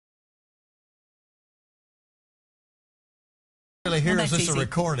really hear is this a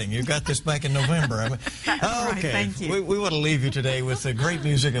recording. You got this back in November. Okay. Right, thank you. We want to leave you today with the great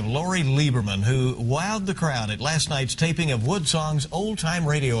music of Lori Lieberman, who wowed the crowd at last night's taping of Woodsongs' Old Time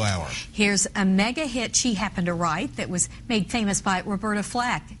Radio Hour. Here's a mega hit she happened to write that was made famous by Roberta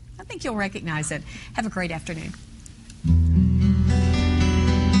Flack. I think you'll recognize it. Have a great afternoon.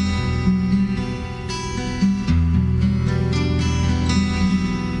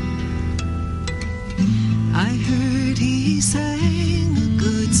 I heard he sang a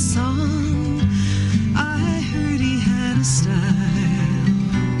good song. I heard he had a style.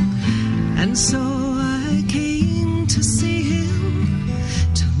 And so I came to see him,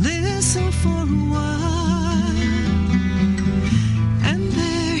 to listen for a while. And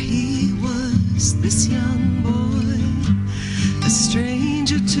there he was, this young boy, a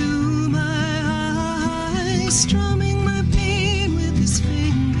stranger to my eyes, strumming my pain with his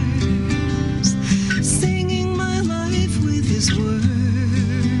fingers, singing my life with his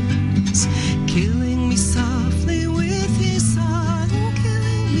words, killing me softly with his song,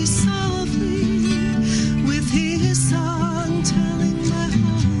 killing me softly with his song, telling my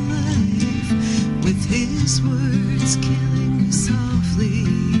whole life with his words, killing me softly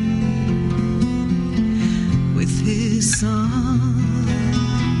with his song.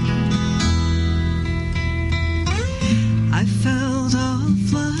 I felt all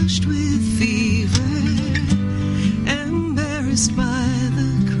flushed with fever, embarrassed by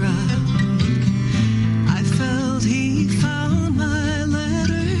the crowd. I felt he found my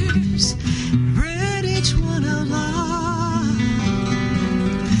letters, read each one out loud.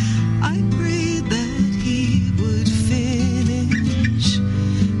 I prayed that he would finish,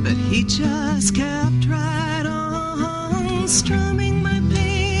 but he just kept right on, strumming my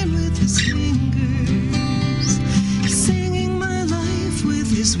pain with his fingers, singing my life with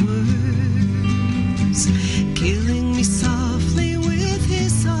his words, killing me softly with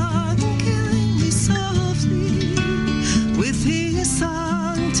his song, killing me softly with his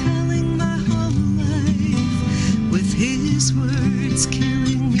song, telling my whole life with his words,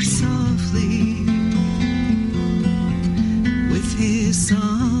 killing me softly with his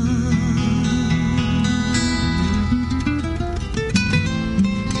song.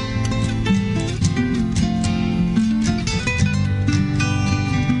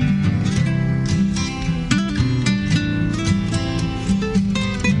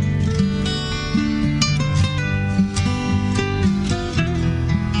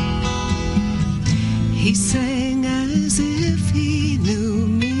 He sang as if he knew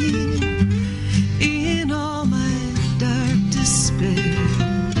me in all my dark despair,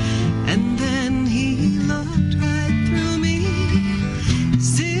 and then he looked right through me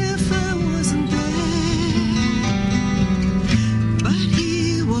as if I wasn't there. But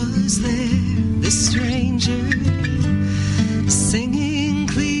he was there, this stranger, singing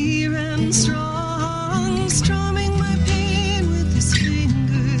clear and strong, strumming my pain with his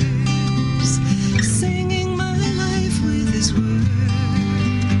fingers, singing my life with his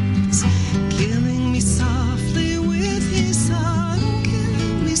words, killing me softly with his song,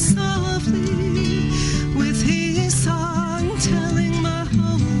 killing me softly with his song, telling my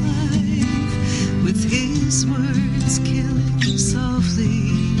whole life with his words, killing me softly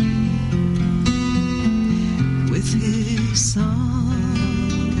with his song.